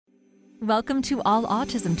Welcome to All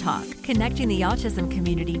Autism Talk, connecting the autism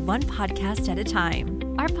community one podcast at a time.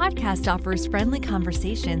 Our podcast offers friendly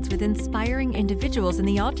conversations with inspiring individuals in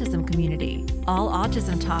the autism community. All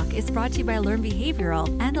Autism Talk is brought to you by Learn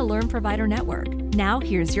Behavioral and the Learn Provider Network. Now,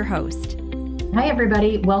 here's your host. Hi,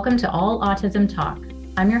 everybody. Welcome to All Autism Talk.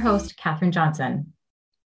 I'm your host, Katherine Johnson.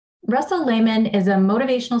 Russell Lehman is a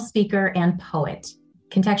motivational speaker and poet,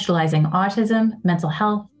 contextualizing autism, mental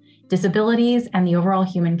health, disabilities, and the overall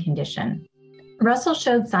human condition. Russell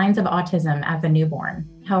showed signs of autism as a newborn.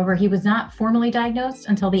 However, he was not formally diagnosed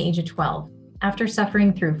until the age of 12, after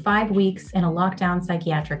suffering through 5 weeks in a lockdown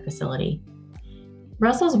psychiatric facility.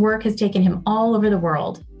 Russell's work has taken him all over the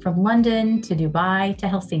world, from London to Dubai to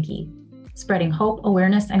Helsinki, spreading hope,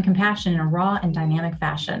 awareness, and compassion in a raw and dynamic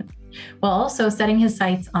fashion, while also setting his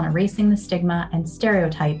sights on erasing the stigma and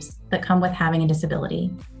stereotypes that come with having a disability.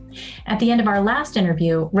 At the end of our last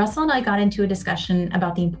interview, Russell and I got into a discussion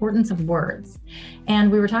about the importance of words,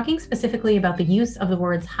 and we were talking specifically about the use of the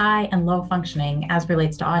words high and low functioning as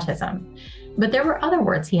relates to autism. But there were other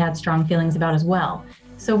words he had strong feelings about as well,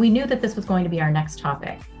 so we knew that this was going to be our next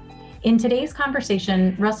topic. In today's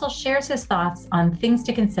conversation, Russell shares his thoughts on things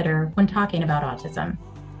to consider when talking about autism.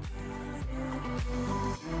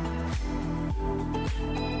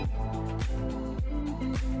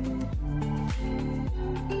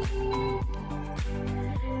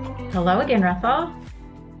 Hello again, Russell.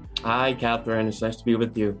 Hi, Catherine. It's nice to be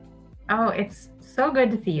with you. Oh, it's so good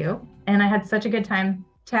to see you. And I had such a good time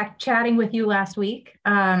chatting with you last week.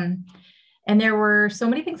 And there were so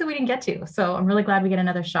many things that we didn't get to. So I'm really glad we get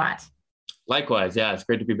another shot. Likewise. Yeah, it's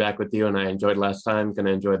great to be back with you. And I enjoyed last time. Going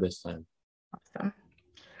to enjoy this time. Awesome.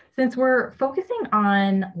 Since we're focusing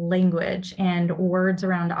on language and words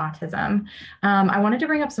around autism, I wanted to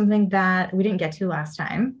bring up something that we didn't get to last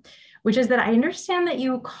time, which is that I understand that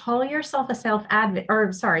you call yourself a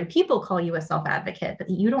self-advocate, people call you a self-advocate, but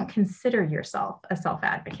you don't consider yourself a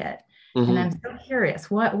self-advocate. Mm-hmm. And I'm so curious,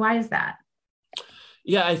 why is that?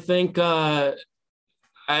 Yeah, I think I'm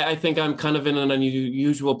kind of in an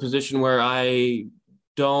unusual position where I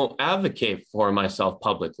don't advocate for myself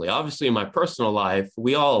publicly. Obviously, in my personal life,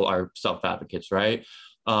 we all are self-advocates, right?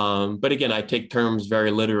 But again, I take terms very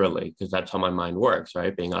literally because that's how my mind works,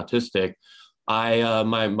 right? Being autistic.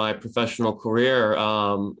 My professional career,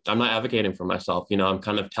 I'm not advocating for myself. I'm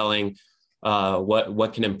kind of telling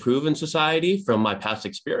what can improve in society from my past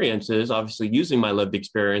experiences, obviously using my lived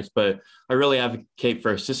experience, but I really advocate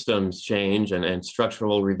for systems change and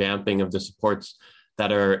structural revamping of the supports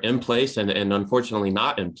that are in place and unfortunately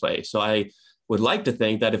not in place. So I would like to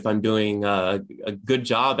think that if I'm doing a good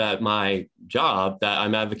job at my job, that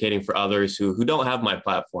I'm advocating for others who don't have my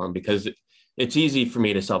platform, because it's easy for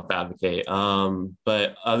me to self-advocate,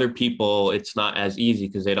 but other people, it's not as easy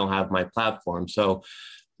because they don't have my platform. So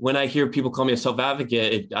when I hear people call me a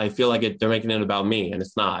self-advocate, I feel like they're making it about me, and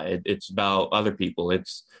it's not. It's about other people.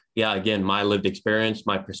 It's, again, my lived experience,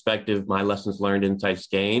 my perspective, my lessons learned, insights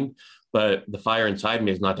gained. But the fire inside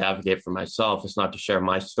me is not to advocate for myself. It's not to share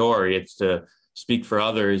my story. It's to speak for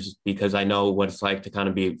others, because I know what it's like to kind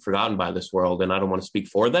of be forgotten by this world. And I don't want to speak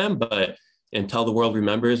for them, but until the world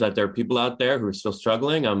remembers that there are people out there who are still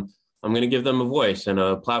struggling, I'm going to give them a voice and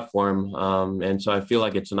a platform. And so I feel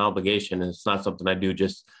like it's an obligation. And it's not something I do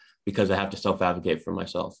just because I have to self-advocate for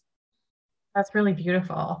myself. That's really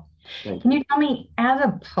beautiful. Can you tell me, as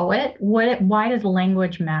a poet, why does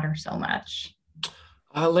language matter so much?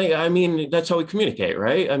 That's how we communicate,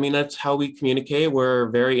 right? That's how we communicate. We're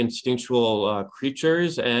very instinctual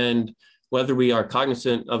creatures, and whether we are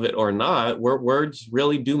cognizant of it or not, words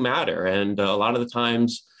really do matter. And a lot of the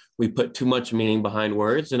times we put too much meaning behind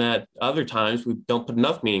words, and at other times we don't put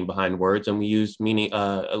enough meaning behind words, and we use meaning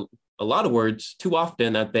a lot of words too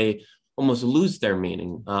often that they almost lose their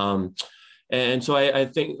meaning. And so I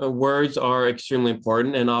think words are extremely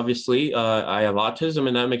important. And obviously I have autism,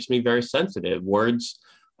 and that makes me very sensitive. Words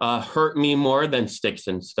hurt me more than sticks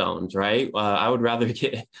and stones, right? I would rather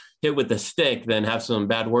get hit with a stick than have some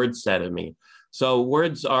bad words said of me. So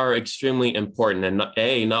words are extremely important. And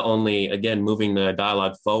not only, again, moving the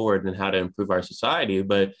dialogue forward and how to improve our society,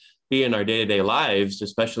 but be in our day-to-day lives,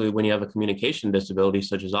 especially when you have a communication disability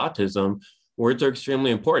such as autism, words are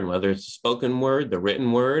extremely important, whether it's the spoken word, the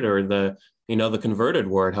written word, or the converted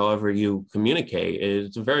word, however you communicate.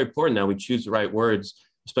 It's very important that we choose the right words,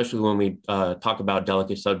 especially when we talk about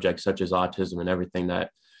delicate subjects such as autism and everything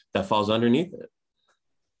that falls underneath it.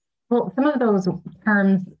 Well, some of those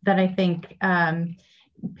terms that I think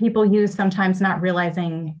people use, sometimes not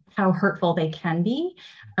realizing how hurtful they can be,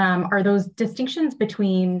 are those distinctions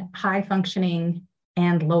between high functioning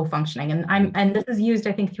and low functioning. And this is used,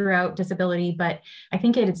 I think, throughout disability, but I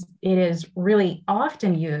think it is really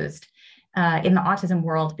often used in the autism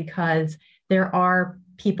world because there are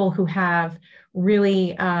people who have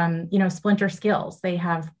really, splinter skills. They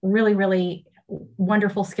have really, really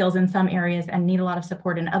wonderful skills in some areas and need a lot of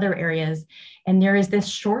support in other areas. And there is this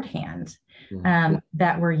shorthand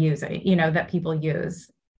that we're using, that people use,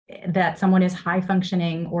 that someone is high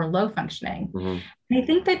functioning or low functioning. And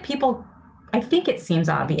I think it seems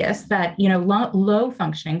obvious that, low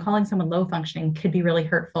functioning, calling someone low functioning could be really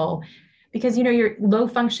hurtful because, your low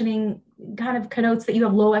functioning kind of connotes that you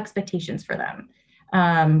have low expectations for them,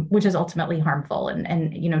 which is ultimately harmful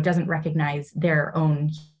and doesn't recognize their own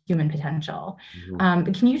human potential.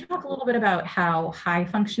 But can you talk a little bit about how high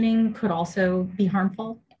functioning could also be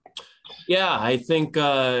harmful? Yeah, I think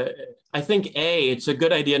it's a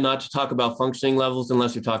good idea not to talk about functioning levels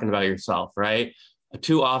unless you're talking about yourself, right?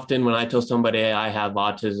 Too often when I tell somebody I have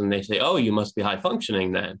autism, they say, "Oh, you must be high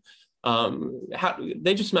functioning then."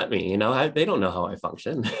 They just met me, they don't know how I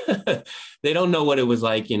function. They don't know what it was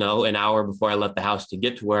like, an hour before I left the house to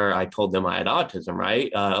get to where I told them I had autism,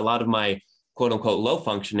 right? A lot of my quote unquote low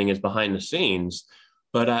functioning is behind the scenes.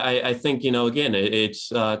 But I think, again, it's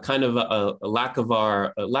kind of a lack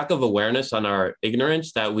of awareness on our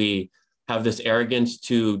ignorance that we have this arrogance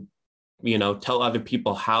to, tell other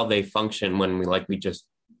people how they function when we just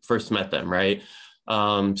first met them, right?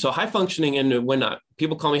 So high functioning, and when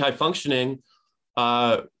people call me high functioning,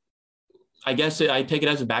 I guess I take it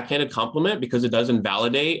as a backhanded compliment because it does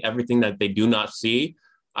invalidate everything that they do not see.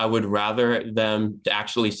 I would rather them to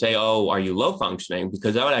actually say, "Oh, are you low functioning?"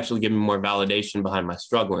 Because that would actually give me more validation behind my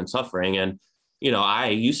struggle and suffering. And, I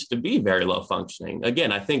used to be very low functioning.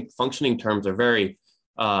 Again, I think functioning terms are very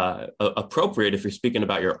appropriate if you're speaking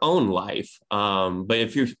about your own life. But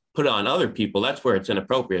if you put it on other people, that's where it's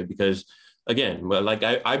inappropriate because, again, like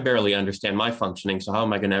I barely understand my functioning. So how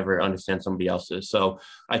am I going to ever understand somebody else's? So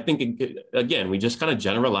I think, again, we just kind of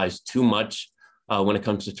generalize too much when it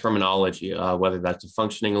comes to terminology, whether that's a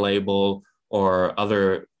functioning label or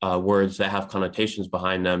other words that have connotations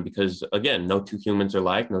behind them, because again, no two humans are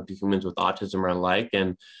alike, no two humans with autism are alike.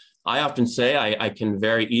 And I often say I can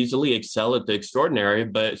very easily excel at the extraordinary,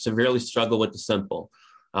 but severely struggle with the simple.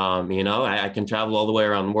 I can travel all the way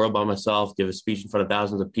around the world by myself, give a speech in front of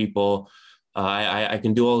thousands of people. I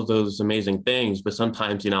can do all of those amazing things, but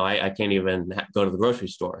sometimes, I can't even go to the grocery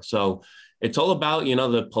store. So it's all about,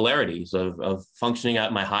 the polarities of functioning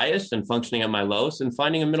at my highest and functioning at my lowest and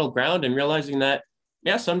finding a middle ground and realizing that,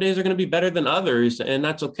 yeah, some days are going to be better than others and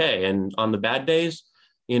that's okay. And on the bad days,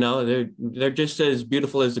 they're just as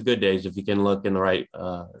beautiful as the good days if you can look in the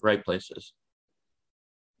right places.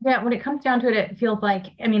 Yeah, when it comes down to it, it feels like,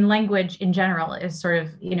 language in general is sort of,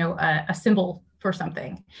 a symbol for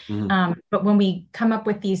something. But when we come up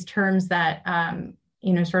with these terms that,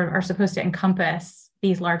 sort of are supposed to encompass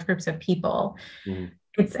these large groups of people,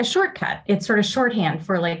 it's a shortcut. It's sort of shorthand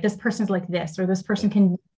for like, this person's like this, or this person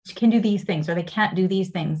can do these things, or they can't do these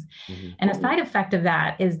things. And a side effect of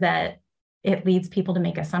that is that it leads people to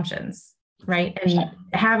make assumptions, right? And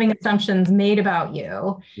having assumptions made about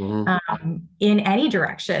you in any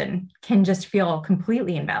direction can just feel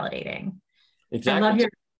completely invalidating. Exactly.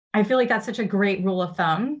 I feel like that's such a great rule of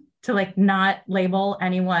thumb to like not label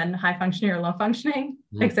anyone high functioning or low functioning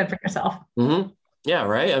except for yourself. Yeah,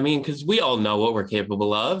 right. Because we all know what we're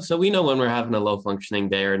capable of. So we know when we're having a low functioning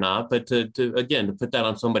day or not. But to put that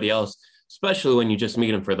on somebody else, especially when you just meet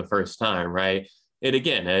them for the first time, right?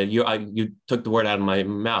 You took the word out of my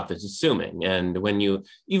mouth. It's assuming. And when you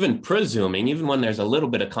even presuming, even when there's a little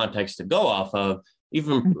bit of context to go off of,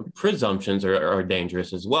 even presumptions are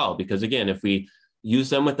dangerous as well. Because again, if we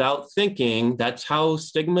use them without thinking, that's how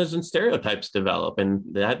stigmas and stereotypes develop. And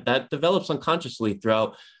that develops unconsciously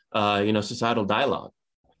throughout societal dialogue.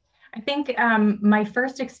 I think my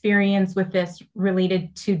first experience with this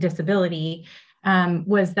related to disability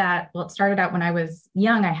was that, it started out when I was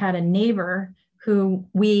young. I had a neighbor who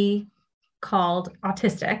we called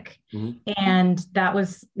autistic. And that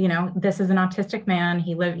was, this is an autistic man.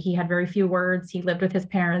 He had very few words. He lived with his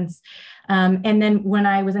parents. And then when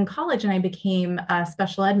I was in college and I became a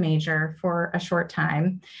special ed major for a short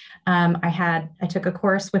time, I took a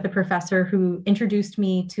course with a professor who introduced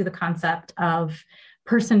me to the concept of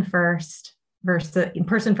person first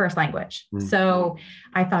language. So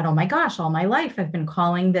I thought, oh my gosh, all my life I've been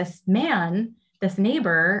calling this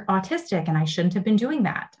neighbor autistic, and I shouldn't have been doing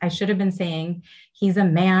that. I should have been saying he's a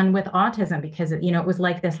man with autism, because it was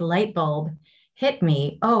like this light bulb hit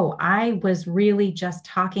me. Oh, I was really just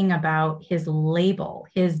talking about his label,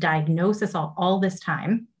 his diagnosis all this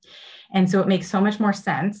time. And so it makes so much more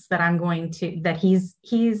sense that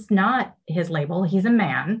he's not his label, he's a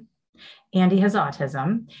man and he has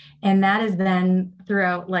autism. And that is then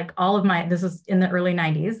throughout like all of this is in the early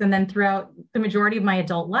 90s. And then throughout the majority of my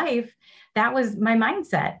adult life, that was my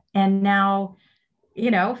mindset. And now,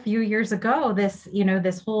 a few years ago, this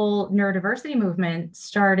whole neurodiversity movement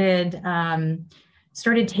started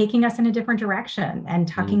taking us in a different direction and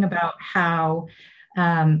talking about how,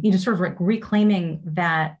 sort of like reclaiming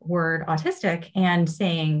that word autistic and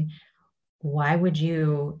saying, why would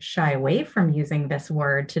you shy away from using this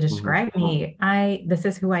word to describe me? This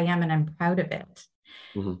is who I am and I'm proud of it.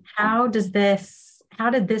 How did this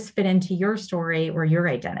fit into your story or your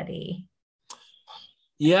identity?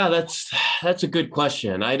 Yeah, that's a good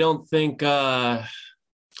question. I don't think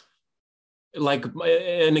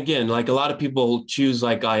and again, like a lot of people choose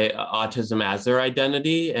autism as their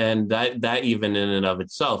identity, and that even in and of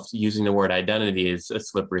itself, using the word identity is a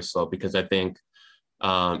slippery slope, because I think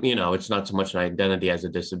it's not so much an identity as a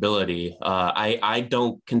disability. I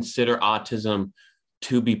don't consider autism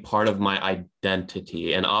to be part of my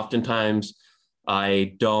identity, and oftentimes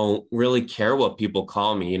I don't really care what people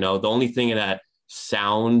call me. The only thing that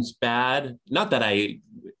sounds bad, not that I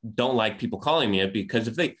don't like people calling me it, because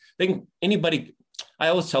if they anybody, I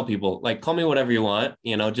always tell people, like, call me whatever you want,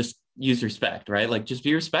 just use respect, right? Like, just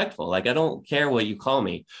be respectful. Like, I don't care what you call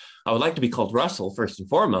me. I would like to be called Russell first and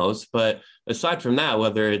foremost, but aside from that,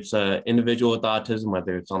 whether it's an individual with autism,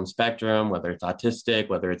 whether it's on the spectrum, whether it's autistic,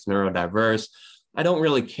 whether it's neurodiverse, I don't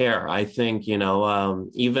really care. I think,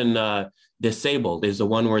 even disabled is the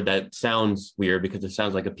one word that sounds weird because it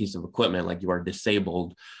sounds like a piece of equipment, like you are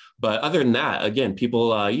disabled. But other than that, again,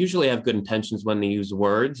 people usually have good intentions when they use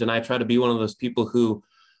words. And I try to be one of those people who,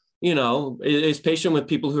 is patient with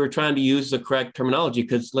people who are trying to use the correct terminology,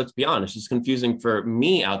 because let's be honest, it's confusing for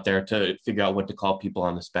me out there to figure out what to call people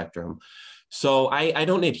on the spectrum. So I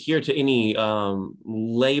don't adhere to any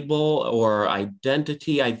label or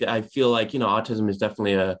identity. I feel like, autism is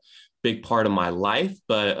definitely a big part of my life,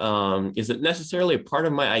 but is it necessarily a part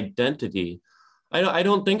of my identity? I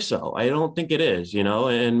don't think so. I don't think it is,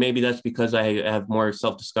 and maybe that's because I have more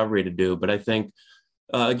self-discovery to do. But I think,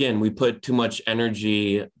 again, we put too much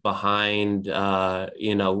energy behind,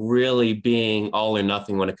 really being all or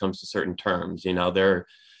nothing when it comes to certain terms.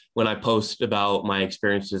 When I post about my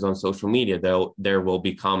experiences on social media, there will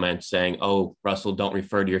be comments saying, "Oh, Russell, don't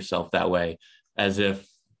refer to yourself that way," as if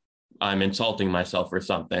I'm insulting myself or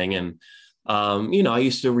something. And, I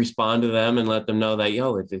used to respond to them and let them know that,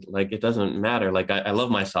 it doesn't matter. Like, I love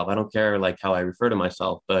myself. I don't care like how I refer to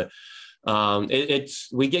myself, but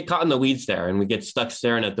we get caught in the weeds there, and we get stuck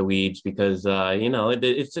staring at the weeds because,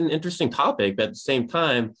 it's an interesting topic, but at the same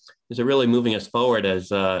time, is it really moving us forward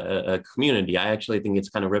as a community? I actually think it's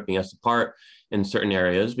kind of ripping us apart in certain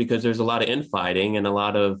areas, because there's a lot of infighting and a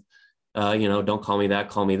lot of, don't call me that,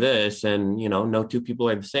 call me this. And, no two people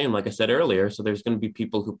are the same, like I said earlier. So there's going to be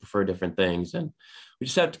people who prefer different things. And we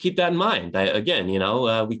just have to keep that in mind.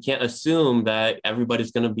 We can't assume that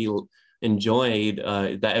everybody's going to be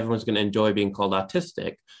that everyone's going to enjoy being called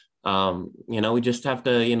autistic. We just have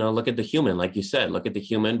to, look at the human, like you said, look at the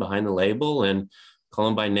human behind the label and call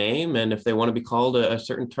them by name. And if they want to be called a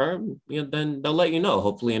certain term, then they'll let you know,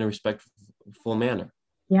 hopefully in a respectful manner.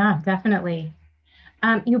 Yeah, definitely.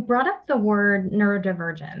 You brought up the word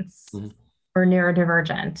neurodivergence or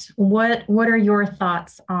neurodivergent. What are your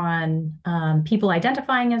thoughts on people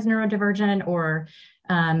identifying as neurodivergent or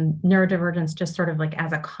neurodivergence just sort of like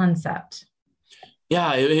as a concept?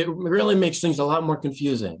 Yeah, it really makes things a lot more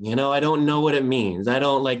confusing. I don't know what it means. I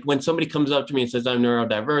don't like when somebody comes up to me and says I'm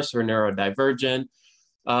neurodiverse or neurodivergent.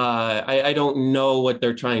 I don't know what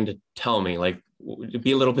they're trying to tell me. Like,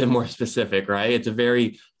 be a little bit more specific, right? It's a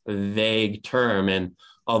very vague term. And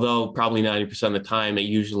although probably 90% of the time it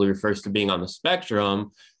usually refers to being on the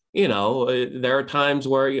spectrum, there are times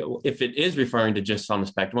where if it is referring to just on the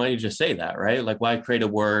spectrum, why don't you just say that, right? Like, why create a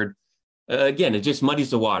word? Again, it just muddies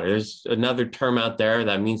the water. There's another term out there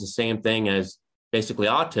that means the same thing as basically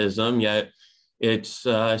autism, yet it's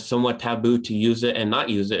somewhat taboo to use it and not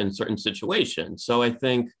use it in certain situations. So I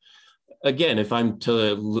think, again, if I'm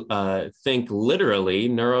to think literally,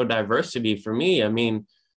 neurodiversity for me, I mean,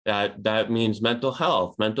 that means mental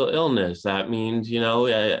health, mental illness. That means,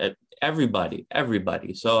 everybody.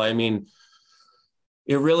 So, I mean,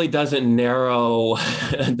 it really doesn't narrow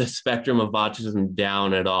the spectrum of autism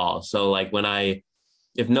down at all. So like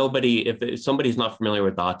if somebody's not familiar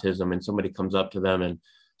with autism and somebody comes up to them and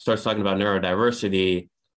starts talking about neurodiversity,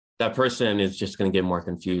 that person is just going to get more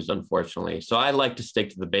confused, unfortunately. So I like to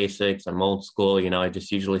stick to the basics. I'm old school. I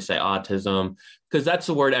just usually say autism because that's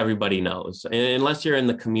the word everybody knows. And unless you're in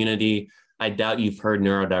the community, I doubt you've heard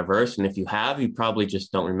neurodiverse. And if you have, you probably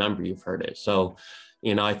just don't remember you've heard it. So,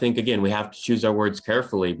 I think, again, we have to choose our words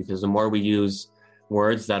carefully, because the more we use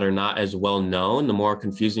words that are not as well known, the more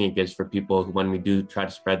confusing it gets for people when we do try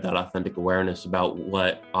to spread that authentic awareness about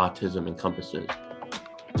what autism encompasses.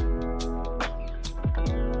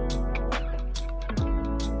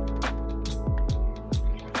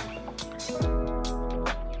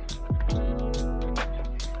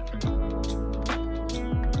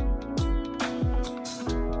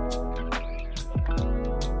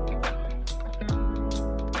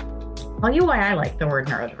 I'll tell you why I like the word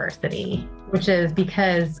neurodiversity, which is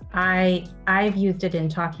because I've used it in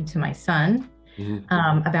talking to my son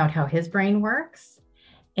about how his brain works.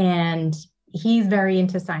 And he's very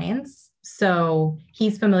into science. So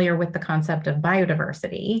he's familiar with the concept of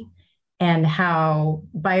biodiversity and how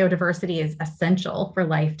biodiversity is essential for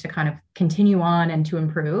life to kind of continue on and to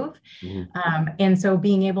improve. And so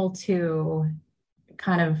being able to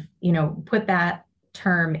kind of, put that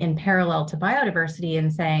term in parallel to biodiversity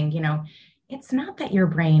and saying, it's not that your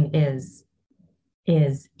brain is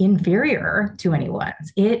inferior to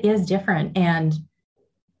anyone's. It is different. And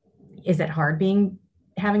is it hard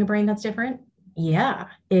having a brain that's different? Yeah,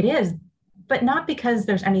 it is. But not because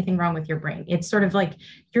there's anything wrong with your brain. It's sort of like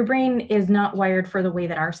your brain is not wired for the way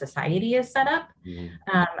that our society is set up.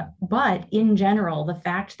 But in general, the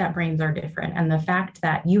fact that brains are different and the fact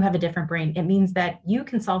that you have a different brain, it means that you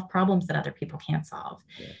can solve problems that other people can't solve.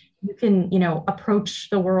 Yeah. You can, approach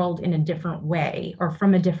the world in a different way or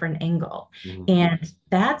from a different angle. And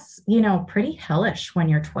that's, pretty hellish when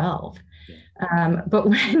you're 12. But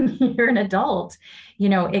when you're an adult,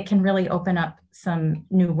 it can really open up some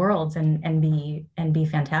new worlds and be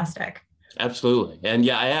fantastic. Absolutely. And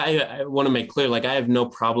yeah, I want to make clear, like, I have no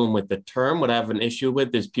problem with the term. What I have an issue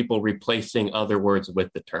with is people replacing other words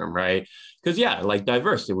with the term, right? Because like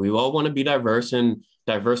diversity, we all want to be diverse, and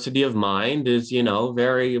diversity of mind is,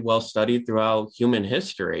 very well studied throughout human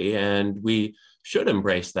history. And we should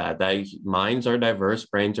embrace that minds are diverse,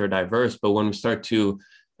 brains are diverse. But when we start to,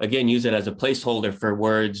 again, use it as a placeholder for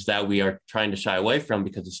words that we are trying to shy away from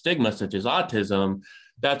because of stigma, such as autism,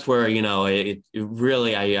 that's where, it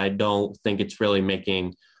really, I don't think it's really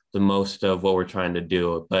making the most of what we're trying to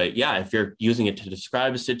do. But yeah, if you're using it to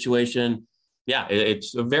describe a situation, yeah,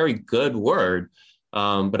 it's a very good word.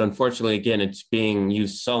 But unfortunately, again, it's being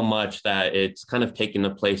used so much that it's kind of taking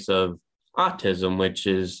the place of autism, which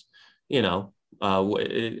is,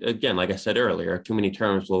 again, like I said earlier, too many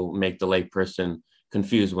terms will make the layperson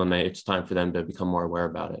confused when it's time for them to become more aware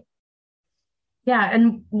about it. Yeah.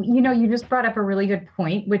 And, you just brought up a really good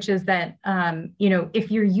point, which is that, if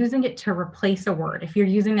you're using it to replace a word, if you're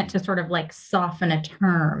using it to sort of like soften a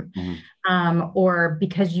term, or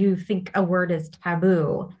because you think a word is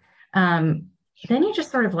taboo, then you're just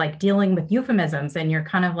sort of like dealing with euphemisms, and you're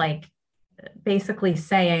kind of like basically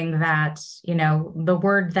saying that, the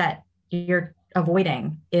word that you're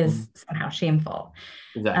avoiding is somehow shameful.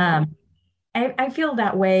 Exactly. I feel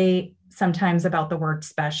that way sometimes about the word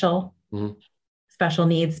special, special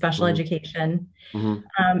needs, special education. And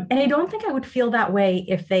I don't think I would feel that way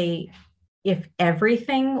if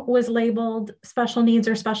everything was labeled special needs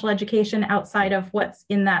or special education outside of what's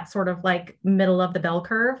in that sort of like middle of the bell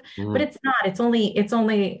curve. But it's not. It's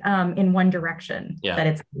only in one direction that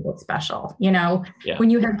it's labeled special. When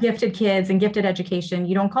you have gifted kids and gifted education,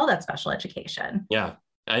 you don't call that special education. Yeah.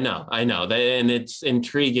 I know. And it's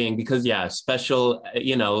intriguing because, special,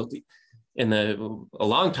 a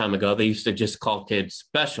long time ago, they used to just call kids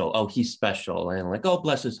special. Oh, he's special. And like, oh,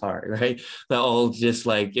 bless his heart, right? The old, just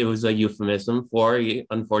like, it was a euphemism for,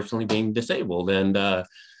 unfortunately, being disabled. And I'm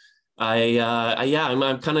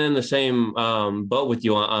kind of in the same boat with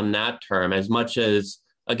you on that term, as much as,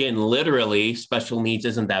 again, literally special needs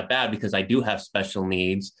isn't that bad because I do have special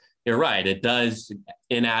needs. You're right. It does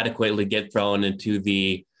inadequately get thrown into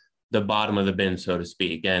the bottom of the bin, so to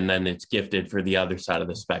speak. And then it's gifted for the other side of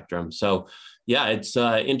the spectrum. So yeah, it's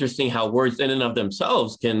interesting how words in and of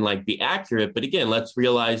themselves can like be accurate. But again, let's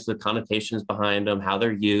realize the connotations behind them, how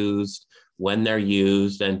they're used, when they're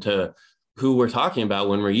used, and to who we're talking about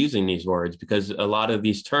when we're using these words, because a lot of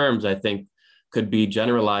these terms, I think, could be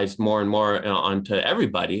generalized more and more onto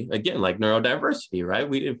everybody. Again, like neurodiversity, right?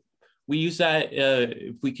 We use that,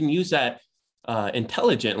 if we can use that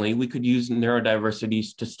intelligently, we could use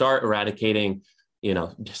neurodiversities to start eradicating,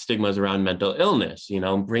 stigmas around mental illness,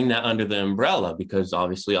 bring that under the umbrella, because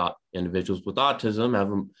obviously individuals with autism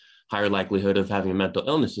have a higher likelihood of having a mental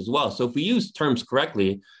illness as well. So if we use terms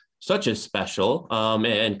correctly, such as special,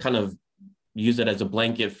 and kind of use it as a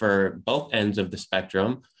blanket for both ends of the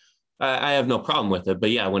spectrum, I have no problem with it.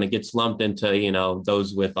 But yeah, when it gets lumped into,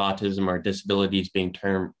 those with autism or disabilities being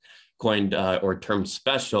coined or termed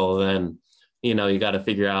special, then, you got to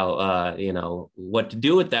figure out, what to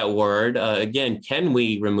do with that word. Again, can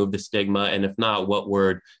we remove the stigma? And if not, what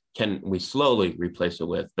word can we slowly replace it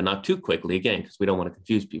with, but not too quickly, again, because we don't want to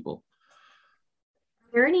confuse people. Are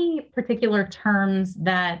there any particular terms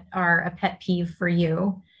that are a pet peeve for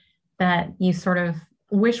you that you sort of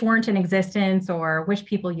wish weren't in existence or wish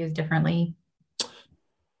people used differently?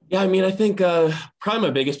 Yeah, I mean, I think probably my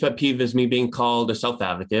biggest pet peeve is me being called a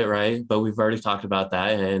self-advocate, right? But we've already talked about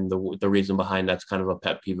that, and the reason behind that's kind of a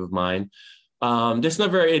pet peeve of mine.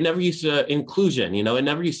 It never used to inclusion, it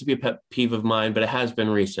never used to be a pet peeve of mine, but it has been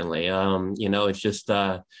recently. It's just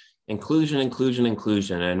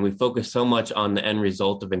inclusion, and we focus so much on the end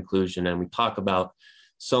result of inclusion, and we talk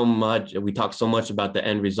so much about the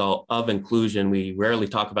end result of inclusion. We rarely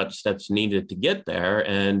talk about the steps needed to get there,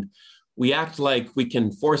 and we act like we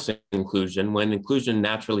can force inclusion when inclusion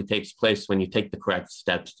naturally takes place when you take the correct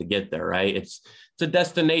steps to get there, right? It's a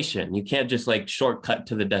destination. You can't just like shortcut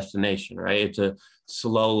to the destination, right? It's a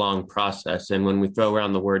slow, long process. And when we throw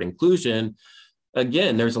around the word inclusion,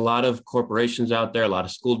 again, there's a lot of corporations out there, a lot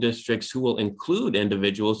of school districts who will include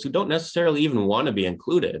individuals who don't necessarily even want to be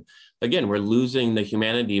included. Again, we're losing the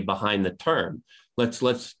humanity behind the term. Let's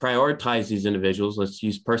prioritize these individuals. Let's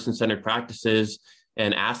use person-centered practices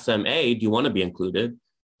and ask them, A, do you want to be included?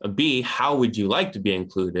 B, how would you like to be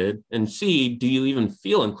included? And C, do you even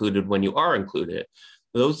feel included when you are included?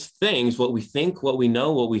 Those things, what we think, what we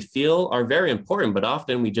know, what we feel, are very important, but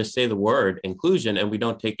often we just say the word inclusion and we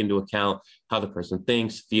don't take into account how the person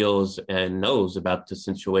thinks, feels, and knows about the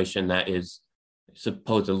situation that is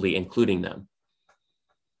supposedly including them.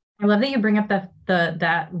 I love that you bring up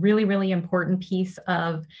that really, really important piece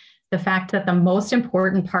of the fact that the most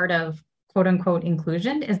important part of quote unquote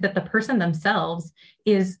inclusion is that the person themselves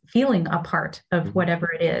is feeling a part of whatever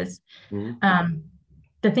it is.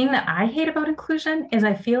 The thing that I hate about inclusion is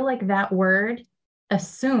I feel like that word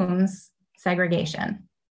assumes segregation.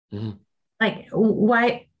 Like,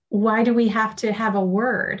 why do we have to have a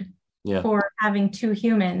word for having two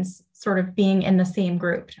humans sort of being in the same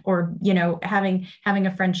group, or, having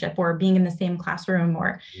a friendship, or being in the same classroom,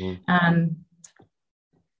 or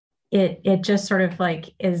it just sort of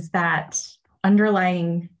like is that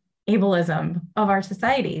underlying ableism of our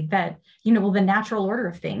society that, the natural order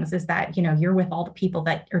of things is that, you're with all the people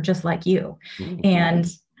that are just like you. And,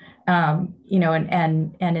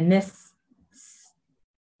 and in this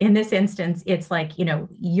instance, it's like,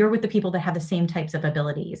 you're with the people that have the same types of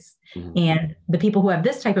abilities, and the people who have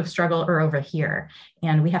this type of struggle are over here.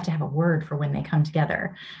 And we have to have a word for when they come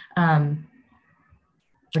together. We're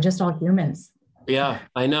just all humans. Yeah,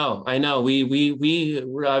 I know. I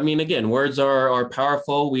mean, again, words are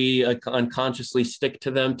powerful. We unconsciously stick to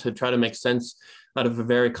them to try to make sense out of a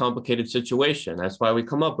very complicated situation. That's why we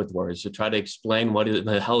come up with words, to try to explain what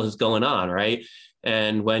the hell is going on, right?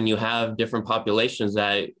 And when you have different populations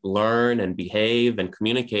that learn and behave and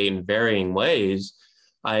communicate in varying ways,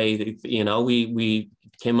 we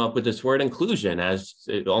came up with this word inclusion as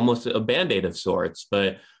almost a Band-Aid of sorts,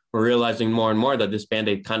 but we're realizing more and more that this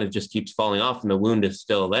Band-Aid kind of just keeps falling off and the wound is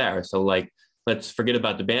still there. So let's forget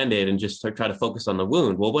about the Band-Aid and just try to focus on the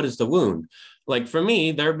wound. Well, what is the wound? Like for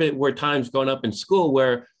me, there were times growing up in school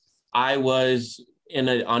where I was in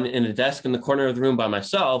a desk in the corner of the room by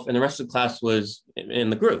myself and the rest of the class was in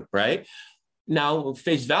the group, right? Now,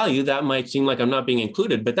 face value, that might seem like I'm not being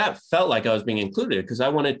included, but that felt like I was being included because I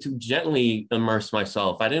wanted to gently immerse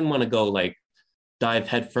myself. I didn't want to go dive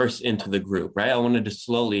headfirst into the group, right? I wanted to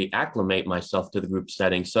slowly acclimate myself to the group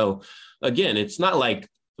setting. So again, it's not like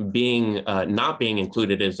not being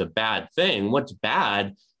included is a bad thing. What's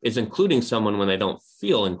bad is including someone when they don't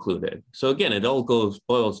feel included. So again, it all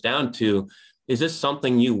boils down to, is this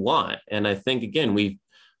something you want? And I think, again, we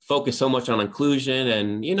focus so much on inclusion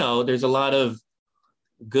and, there's a lot of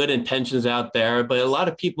good intentions out there, but a lot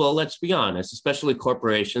of people, let's be honest, especially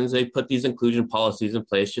corporations, they put these inclusion policies in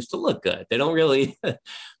place just to look good. They don't really,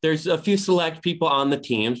 there's a few select people on the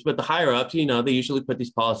teams, but the higher ups, they usually put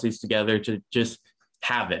these policies together to just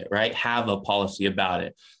have it, right? Have a policy about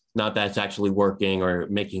it. Not that it's actually working or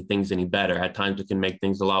making things any better. At times it can make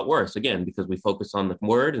things a lot worse, again, because we focus on the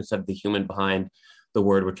word instead of the human behind the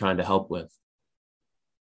word we're trying to help with.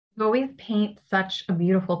 You always paint such a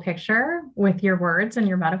beautiful picture with your words and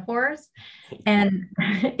your metaphors. And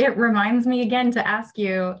it reminds me again to ask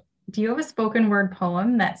you, do you have a spoken word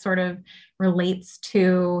poem that sort of relates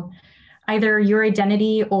to, either your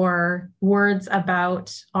identity or words about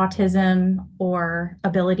autism or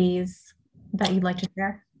abilities that you'd like to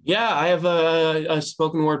share? Yeah, I have a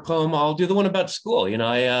spoken word poem. I'll do the one about school.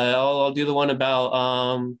 I'll do the one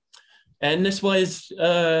about and this was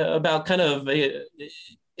about kind of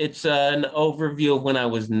it's an overview of when I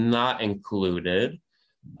was not included.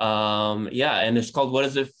 Yeah, and it's called "What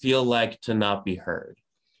Does It Feel Like to Not Be Heard?"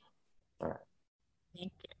 All right.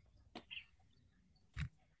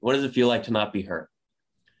 What does it feel like to not be heard?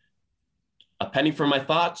 A penny for my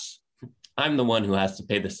thoughts? I'm the one who has to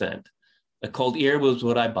pay the cent. A cold ear was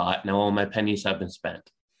what I bought. Now all my pennies have been spent.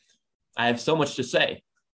 I have so much to say,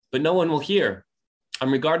 but no one will hear.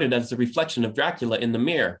 I'm regarded as the reflection of Dracula in the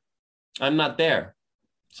mirror. I'm not there,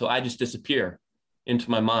 so I just disappear into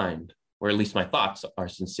my mind, or at least my thoughts are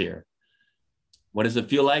sincere. What does it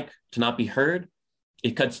feel like to not be heard?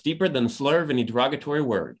 It cuts deeper than the slur of any derogatory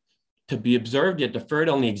word. To be observed yet deferred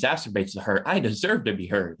only exacerbates the hurt. I deserve to be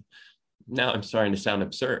heard. Now I'm starting to sound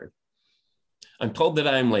absurd. I'm told that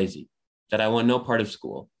I am lazy, that I want no part of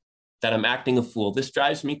school, that I'm acting a fool. This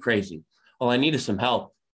drives me crazy. All I need is some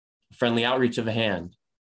help, a friendly outreach of a hand.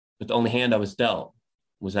 But the only hand I was dealt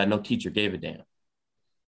was that no teacher gave a damn.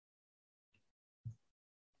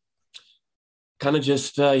 Kind of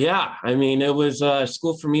just, yeah, I mean, it was,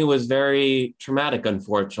 school for me was very traumatic,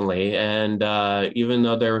 unfortunately. And even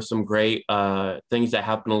though there were some great things that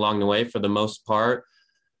happened along the way, for the most part,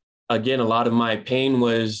 again, a lot of my pain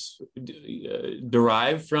was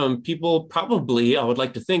derived from people probably, I would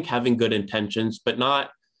like to think, having good intentions, but not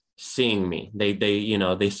seeing me.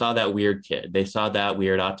 They saw that weird kid. They saw that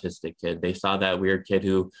weird autistic kid. They saw that weird kid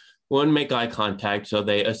who wouldn't make eye contact. So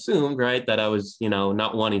they assumed, right, that I was,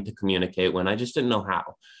 not wanting to communicate when I just didn't know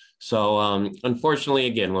how. So unfortunately,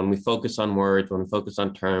 again, when we focus on words, when we focus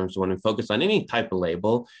on terms, when we focus on any type of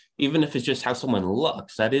label, even if it's just how someone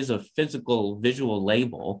looks, that is a physical, visual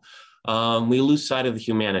label, we lose sight of the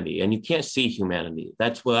humanity, and you can't see humanity.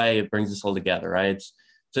 That's why it brings us all together, right? It's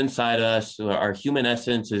inside us. Our human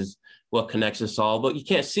essence is what connects us all, but you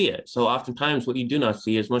can't see it. So oftentimes what you do not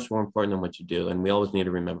see is much more important than what you do. And we always need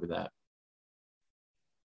to remember that.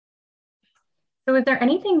 So is there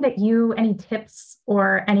anything that any tips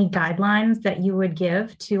or any guidelines that you would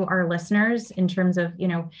give to our listeners in terms of,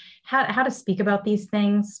 how to speak about these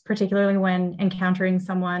things, particularly when encountering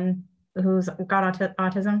someone who's got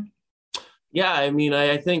autism? Yeah, I mean,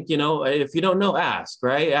 I think, if you don't know, ask,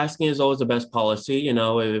 right? Asking is always the best policy.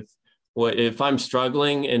 If I'm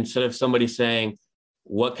struggling, instead of somebody saying,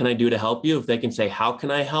 what can I do to help you? If they can say, how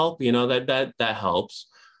can I help? That helps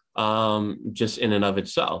just in and of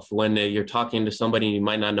itself. When you're talking to somebody, you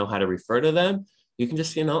might not know how to refer to them. You can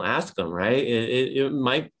just, ask them, right? It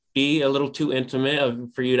might be a little too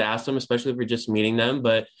intimate for you to ask them, especially if you're just meeting them.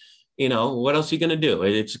 But, what else are you going to do?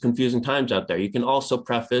 It's confusing times out there. You can also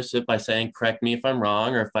preface it by saying, correct me if I'm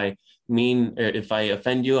wrong, or if I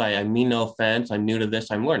offend you, I mean no offense. I'm new to this.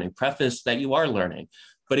 I'm learning. Preface that you are learning.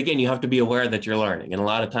 But again, you have to be aware that you're learning. And a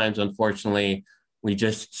lot of times, unfortunately, we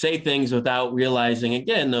just say things without realizing,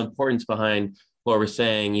 again, the importance behind what we're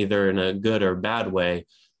saying, either in a good or bad way.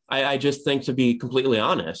 I just think to be completely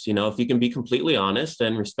honest, if you can be completely honest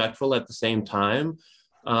and respectful at the same time,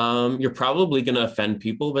 you're probably going to offend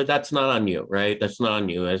people, but that's not on you, right? That's not on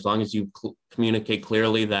you. As long as you communicate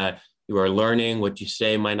clearly that you are learning, what you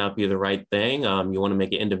say might not be the right thing. You want to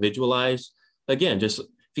make it individualized. Again, just if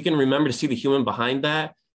you can remember to see the human behind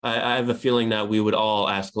that, I have a feeling that we would all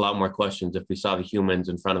ask a lot more questions if we saw the humans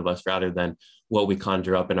in front of us rather than what we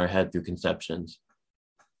conjure up in our head through conceptions.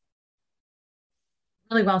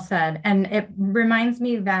 Really well said. And it reminds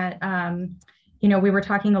me that, we were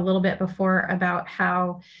talking a little bit before about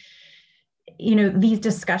how, these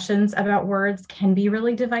discussions about words can be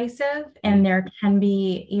really divisive, and there can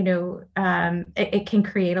be, it can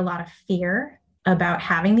create a lot of fear about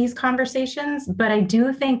having these conversations. But I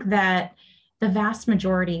do think that the vast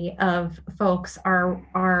majority of folks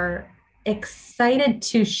are excited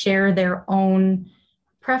to share their own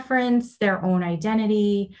preference, their own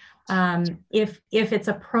identity, if it's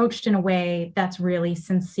approached in a way that's really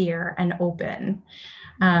sincere and open.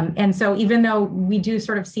 And so even though we do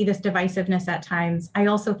sort of see this divisiveness at times, I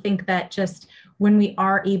also think that just when we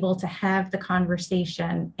are able to have the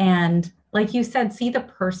conversation and, like you said, see the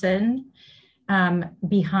person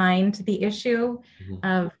behind the issue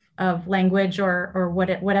of language or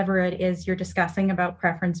whatever it is you're discussing about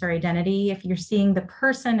preference or identity, if you're seeing the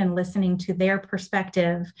person and listening to their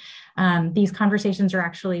perspective, these conversations are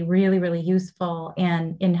actually really, really useful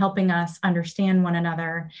in helping us understand one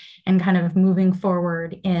another and kind of moving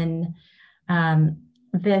forward in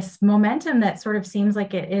this momentum that sort of seems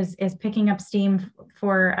like it is picking up steam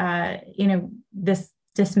for this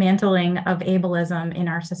dismantling of ableism in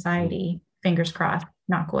our society. Fingers crossed,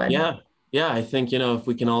 knock wood. Yeah, I think, if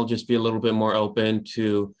we can all just be a little bit more open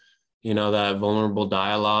to, that vulnerable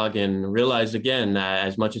dialogue, and realize again that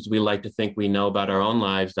as much as we like to think we know about our own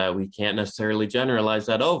lives, that we can't necessarily generalize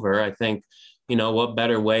that over. I think, what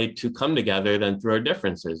better way to come together than through our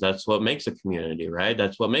differences? That's what makes a community, right?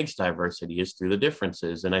 That's what makes diversity, is through the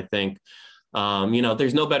differences. And I think,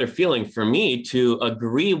 there's no better feeling for me to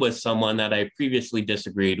agree with someone that I previously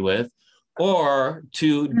disagreed with, or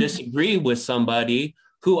to disagree with somebody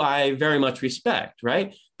who I very much respect,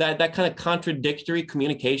 right? That kind of contradictory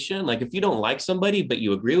communication. Like if you don't like somebody, but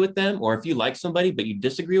you agree with them, or if you like somebody, but you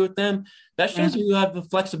disagree with them, that shows you have a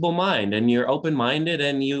flexible mind and you're open-minded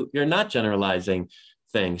and you're not generalizing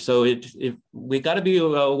things. So we got to be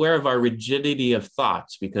aware of our rigidity of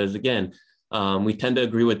thoughts, because again, we tend to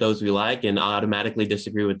agree with those we like and automatically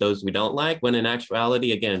disagree with those we don't like, when in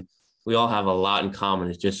actuality, again, we all have a lot in common.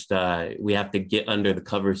 It's just we have to get under the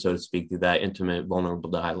cover, so to speak, through that intimate, vulnerable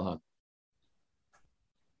dialogue.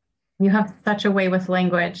 You have such a way with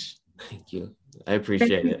language. Thank you. I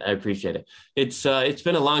appreciate it. It's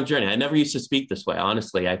been a long journey. I never used to speak this way,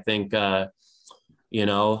 honestly. I think,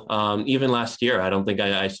 even last year, I don't think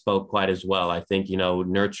I spoke quite as well. I think,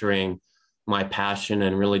 nurturing my passion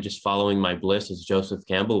and really just following my bliss, as Joseph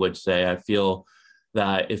Campbell would say, I feel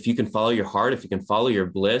that if you can follow your heart, if you can follow your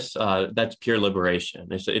bliss, that's pure liberation.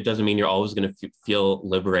 It doesn't mean you're always going to feel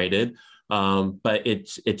liberated, but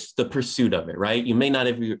it's the pursuit of it, right? You may not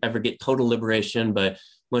ever get total liberation, but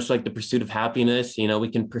much like the pursuit of happiness, we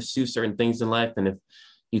can pursue certain things in life. And if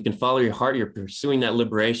you can follow your heart, you're pursuing that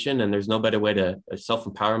liberation, and there's no better way to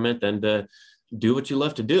self-empowerment than to do what you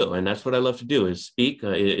love to do. And that's what I love to do, is speak,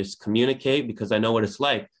 is communicate, because I know what it's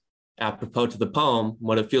like, apropos to the poem,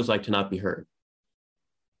 what it feels like to not be heard.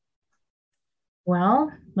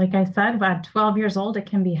 Well, like I said, about 12 years old, it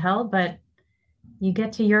can be hell, but you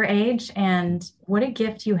get to your age and what a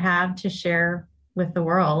gift you have to share with the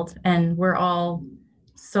world. And we're all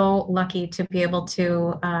so lucky to be able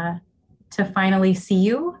to finally see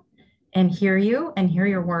you and hear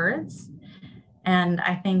your words. And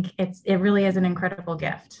I think it really is an incredible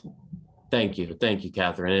gift. Thank you,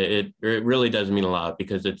 Catherine. It really does mean a lot,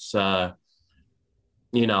 because it's,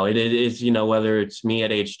 it is, whether it's me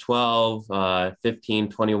at age 12, 15,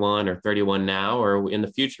 21, or 31 now, or in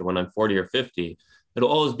the future when I'm 40 or 50, it'll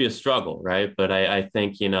always be a struggle, right? But I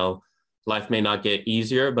think, life may not get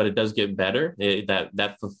easier, but it does get better.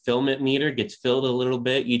 That fulfillment meter gets filled a little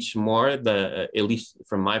bit each more, at least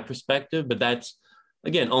from my perspective. But that's,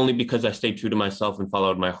 again, only because I stayed true to myself and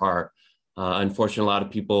followed my heart. Unfortunately, a lot of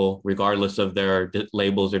people, regardless of their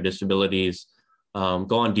labels or disabilities, go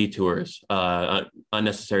on detours,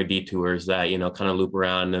 unnecessary detours that, kind of loop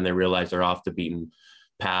around, and they realize they're off the beaten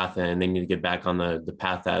path and they need to get back on the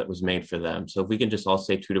path that was made for them. So if we can just all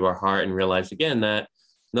stay true to our heart and realize, again, that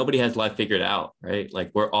nobody has life figured out, right?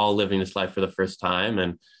 Like we're all living this life for the first time.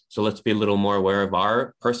 And so let's be a little more aware of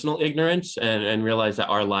our personal ignorance and realize that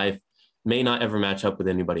our life may not ever match up with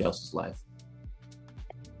anybody else's life.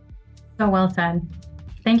 So well said.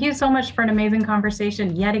 Thank you so much for an amazing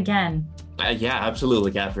conversation yet again. Yeah,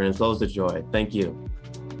 absolutely, Catherine. It's always a joy. Thank you.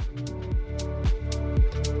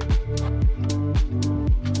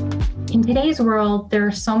 In today's world, there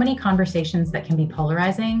are so many conversations that can be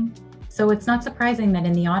polarizing. So it's not surprising that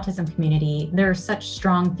in the autism community, there are such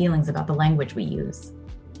strong feelings about the language we use.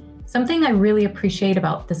 Something I really appreciate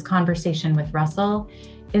about this conversation with Russell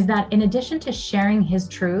is that in addition to sharing his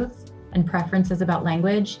truth and preferences about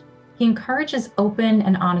language, he encourages open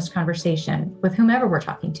and honest conversation with whomever we're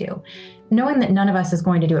talking to, knowing that none of us is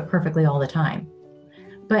going to do it perfectly all the time.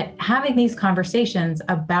 But having these conversations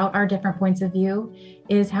about our different points of view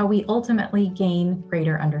is how we ultimately gain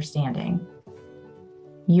greater understanding.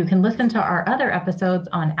 You can listen to our other episodes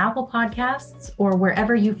on Apple Podcasts or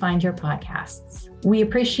wherever you find your podcasts. We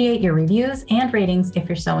appreciate your reviews and ratings if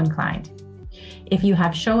you're so inclined. If you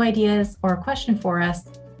have show ideas or a question for us,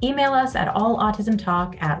 email us at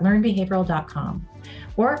allautismtalk@learnbehavioral.com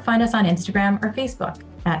or find us on Instagram or Facebook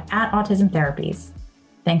at Autism Therapies.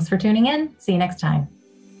 Thanks for tuning in. See you next time.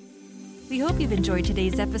 We hope you've enjoyed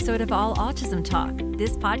today's episode of All Autism Talk.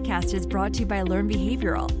 This podcast is brought to you by Learn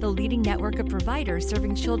Behavioral, the leading network of providers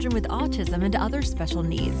serving children with autism and other special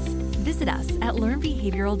needs. Visit us at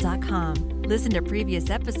learnbehavioral.com. Listen to previous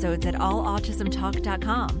episodes at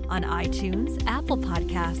allautismtalk.com on iTunes, Apple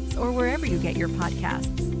Podcasts, or wherever you get your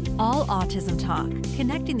podcasts. All Autism Talk,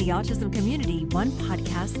 connecting the autism community one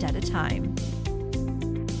podcast at a time.